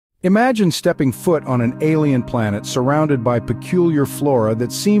Imagine stepping foot on an alien planet surrounded by peculiar flora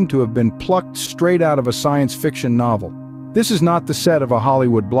that seem to have been plucked straight out of a science fiction novel. This is not the set of a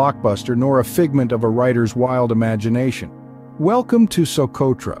Hollywood blockbuster nor a figment of a writer's wild imagination. Welcome to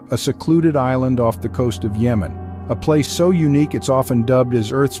Socotra, a secluded island off the coast of Yemen, a place so unique it's often dubbed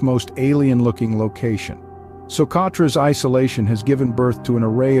as Earth's most alien-looking location. Socotra's isolation has given birth to an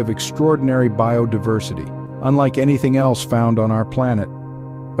array of extraordinary biodiversity, unlike anything else found on our planet.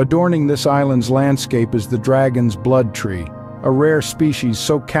 Adorning this island's landscape is the dragon's blood tree, a rare species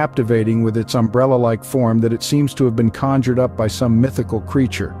so captivating with its umbrella-like form that it seems to have been conjured up by some mythical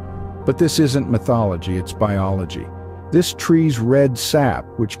creature. But this isn't mythology, it's biology. This tree's red sap,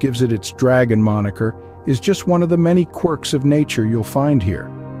 which gives it its dragon moniker, is just one of the many quirks of nature you'll find here.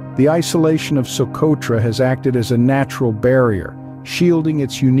 The isolation of Socotra has acted as a natural barrier, shielding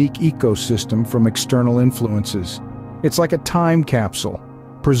its unique ecosystem from external influences. It's like a time capsule,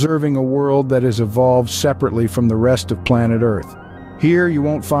 preserving a world that has evolved separately from the rest of planet Earth. Here you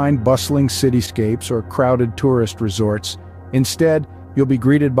won't find bustling cityscapes or crowded tourist resorts. Instead, you'll be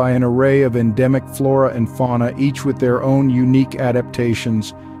greeted by an array of endemic flora and fauna, each with their own unique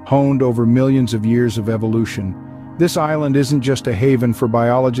adaptations, honed over millions of years of evolution. This island isn't just a haven for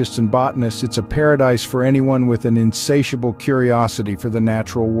biologists and botanists, it's a paradise for anyone with an insatiable curiosity for the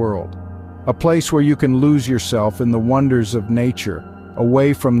natural world. A place where you can lose yourself in the wonders of nature,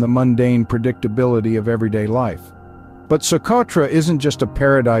 away from the mundane predictability of everyday life. But Socotra isn't just a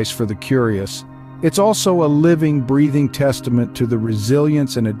paradise for the curious, it's also a living, breathing testament to the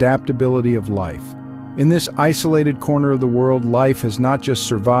resilience and adaptability of life. In this isolated corner of the world, life has not just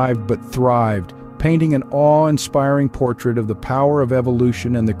survived but thrived, painting an awe-inspiring portrait of the power of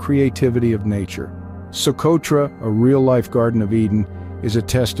evolution and the creativity of nature. Socotra, a real-life Garden of Eden, is a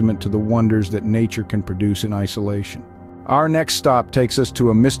testament to the wonders that nature can produce in isolation. Our next stop takes us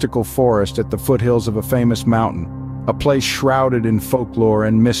to a mystical forest at the foothills of a famous mountain, a place shrouded in folklore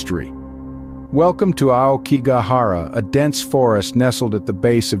and mystery. Welcome to Aokigahara, a dense forest nestled at the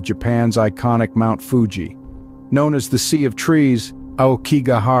base of Japan's iconic Mount Fuji. Known as the Sea of Trees,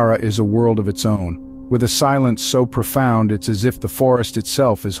 Aokigahara is a world of its own, with a silence so profound it's as if the forest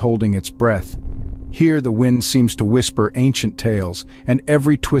itself is holding its breath. Here the wind seems to whisper ancient tales, and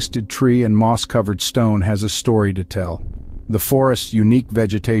every twisted tree and moss-covered stone has a story to tell. The forest's unique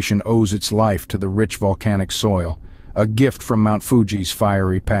vegetation owes its life to the rich volcanic soil, a gift from Mount Fuji's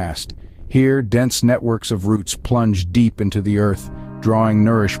fiery past. Here, dense networks of roots plunge deep into the earth, drawing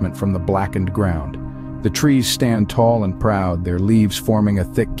nourishment from the blackened ground. The trees stand tall and proud, their leaves forming a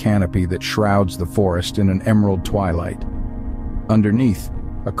thick canopy that shrouds the forest in an emerald twilight. Underneath,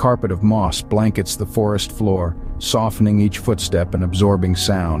 a carpet of moss blankets the forest floor, softening each footstep and absorbing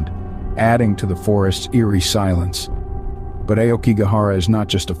sound, adding to the forest's eerie silence. But Aokigahara is not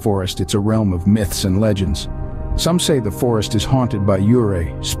just a forest, it's a realm of myths and legends. Some say the forest is haunted by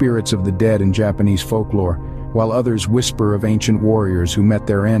yurei, spirits of the dead in Japanese folklore, while others whisper of ancient warriors who met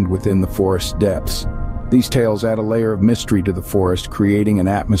their end within the forest's depths. These tales add a layer of mystery to the forest, creating an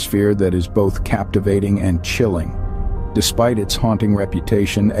atmosphere that is both captivating and chilling. Despite its haunting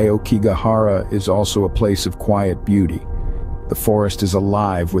reputation, Aokigahara is also a place of quiet beauty. The forest is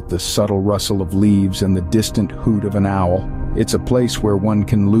alive with the subtle rustle of leaves and the distant hoot of an owl. It's a place where one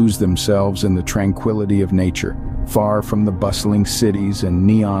can lose themselves in the tranquility of nature, far from the bustling cities and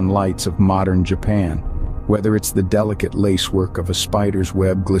neon lights of modern Japan. Whether it's the delicate lacework of a spider's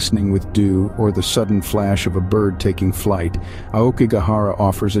web glistening with dew or the sudden flash of a bird taking flight, Aokigahara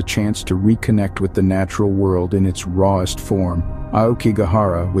offers a chance to reconnect with the natural world in its rawest form.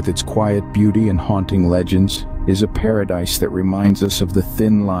 Aokigahara, with its quiet beauty and haunting legends, is a paradise that reminds us of the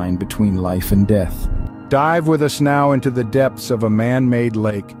thin line between life and death. Dive with us now into the depths of a man-made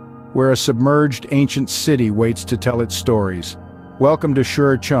lake, where a submerged ancient city waits to tell its stories. Welcome to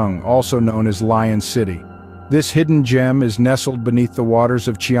Cheng, also known as Lion City. This hidden gem is nestled beneath the waters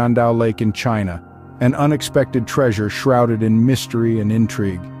of Qiandao Lake in China, an unexpected treasure shrouded in mystery and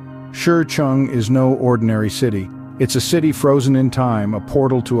intrigue. Cheng is no ordinary city. It's a city frozen in time, a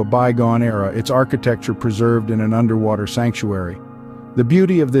portal to a bygone era, its architecture preserved in an underwater sanctuary. The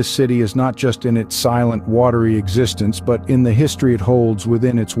beauty of this city is not just in its silent, watery existence, but in the history it holds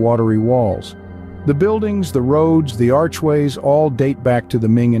within its watery walls. The buildings, the roads, the archways all date back to the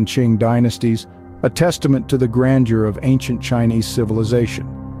Ming and Qing dynasties, a testament to the grandeur of ancient Chinese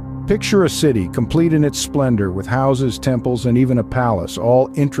civilization. Picture a city complete in its splendor, with houses, temples, and even a palace, all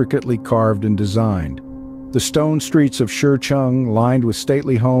intricately carved and designed. The stone streets of Cheng, lined with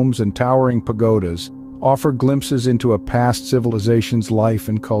stately homes and towering pagodas, offer glimpses into a past civilization's life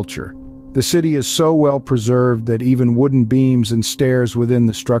and culture. The city is so well preserved that even wooden beams and stairs within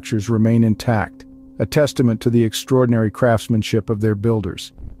the structures remain intact, a testament to the extraordinary craftsmanship of their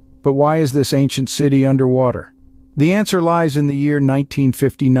builders. But why is this ancient city underwater? The answer lies in the year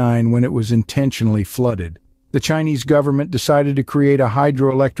 1959, when it was intentionally flooded. The Chinese government decided to create a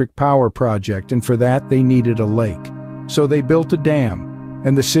hydroelectric power project, and for that they needed a lake. So they built a dam,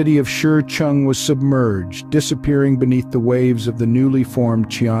 and the city of Cheng was submerged, disappearing beneath the waves of the newly formed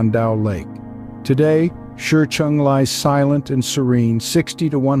Qiandao Lake. Today, Cheng lies silent and serene, 60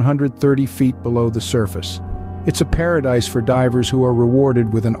 to 130 feet below the surface. It's a paradise for divers who are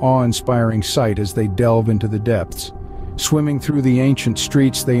rewarded with an awe-inspiring sight as they delve into the depths. Swimming through the ancient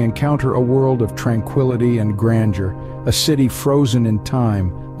streets, they encounter a world of tranquility and grandeur, a city frozen in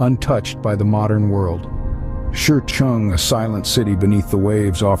time, untouched by the modern world. Cheng, a silent city beneath the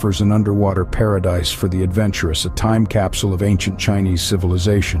waves, offers an underwater paradise for the adventurous, a time capsule of ancient Chinese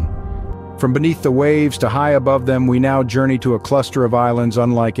civilization. From beneath the waves to high above them, we now journey to a cluster of islands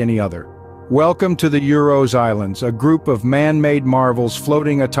unlike any other. Welcome to the Uros Islands, a group of man-made marvels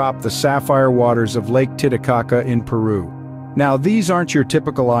floating atop the sapphire waters of Lake Titicaca in Peru. Now, these aren't your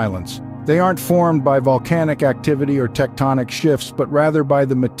typical islands. They aren't formed by volcanic activity or tectonic shifts, but rather by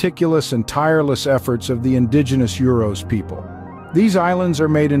the meticulous and tireless efforts of the indigenous Uros people. These islands are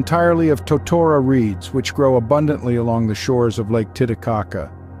made entirely of totora reeds, which grow abundantly along the shores of Lake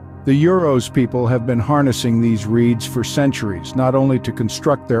Titicaca. The Uros people have been harnessing these reeds for centuries, not only to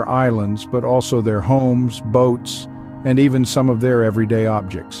construct their islands, but also their homes, boats, and even some of their everyday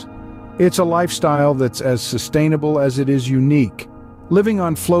objects. It's a lifestyle that's as sustainable as it is unique. Living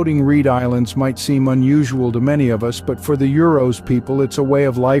on floating reed islands might seem unusual to many of us, but for the Uros people, it's a way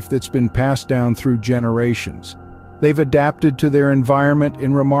of life that's been passed down through generations. They've adapted to their environment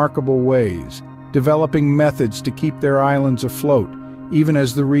in remarkable ways, developing methods to keep their islands afloat, even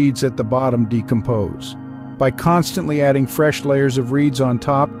as the reeds at the bottom decompose. By constantly adding fresh layers of reeds on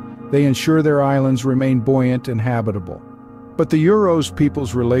top, they ensure their islands remain buoyant and habitable. But the Uros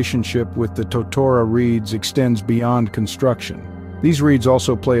people's relationship with the totora reeds extends beyond construction. These reeds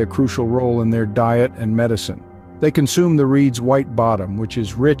also play a crucial role in their diet and medicine. They consume the reed's white bottom, which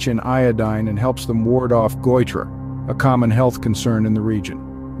is rich in iodine and helps them ward off goiter, a common health concern in the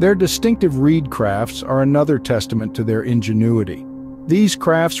region. Their distinctive reed crafts are another testament to their ingenuity. These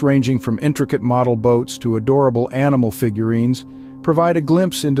crafts, ranging from intricate model boats to adorable animal figurines, provide a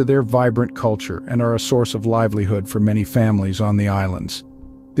glimpse into their vibrant culture and are a source of livelihood for many families on the islands.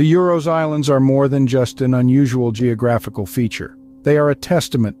 The Uros Islands are more than just an unusual geographical feature. They are a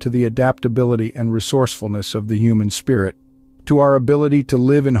testament to the adaptability and resourcefulness of the human spirit, to our ability to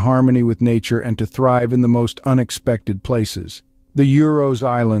live in harmony with nature and to thrive in the most unexpected places. The Uros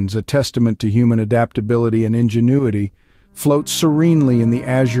Islands, a testament to human adaptability and ingenuity, float serenely in the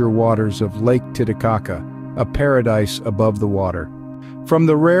azure waters of Lake Titicaca, a paradise above the water. From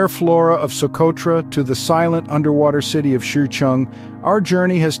the rare flora of Socotra to the silent underwater city of Cheng, our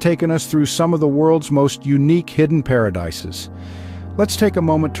journey has taken us through some of the world's most unique hidden paradises. Let's take a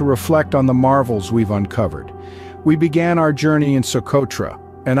moment to reflect on the marvels we've uncovered. We began our journey in Socotra,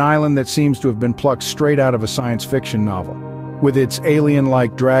 an island that seems to have been plucked straight out of a science fiction novel. With its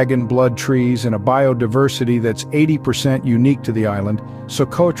alien-like dragon blood trees and a biodiversity that's 80% unique to the island,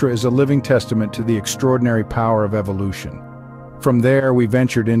 Socotra is a living testament to the extraordinary power of evolution. From there, we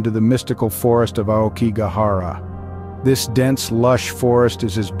ventured into the mystical forest of Aokigahara. This dense, lush forest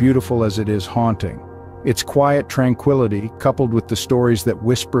is as beautiful as it is haunting. Its quiet tranquility, coupled with the stories that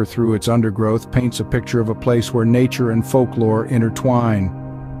whisper through its undergrowth, paints a picture of a place where nature and folklore intertwine.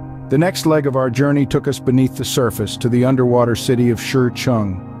 The next leg of our journey took us beneath the surface to the underwater city of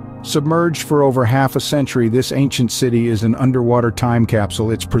Cheng. Submerged for over half a century, this ancient city is an underwater time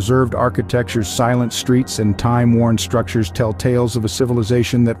capsule. Its preserved architecture's silent streets and time-worn structures tell tales of a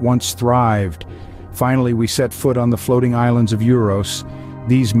civilization that once thrived. Finally, we set foot on the floating islands of Uros.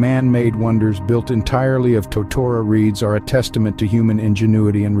 These man-made wonders, built entirely of totora reeds, are a testament to human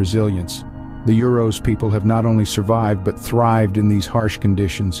ingenuity and resilience. The Uros people have not only survived but thrived in these harsh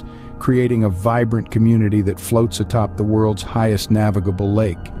conditions, creating a vibrant community that floats atop the world's highest navigable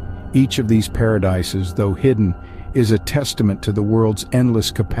lake. Each of these paradises, though hidden, is a testament to the world's endless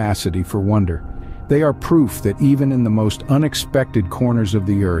capacity for wonder. They are proof that even in the most unexpected corners of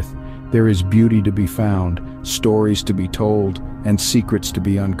the earth, there is beauty to be found, stories to be told, and secrets to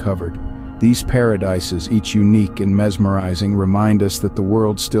be uncovered. These paradises, each unique and mesmerizing, remind us that the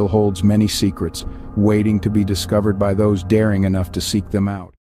world still holds many secrets, waiting to be discovered by those daring enough to seek them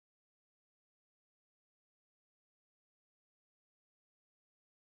out.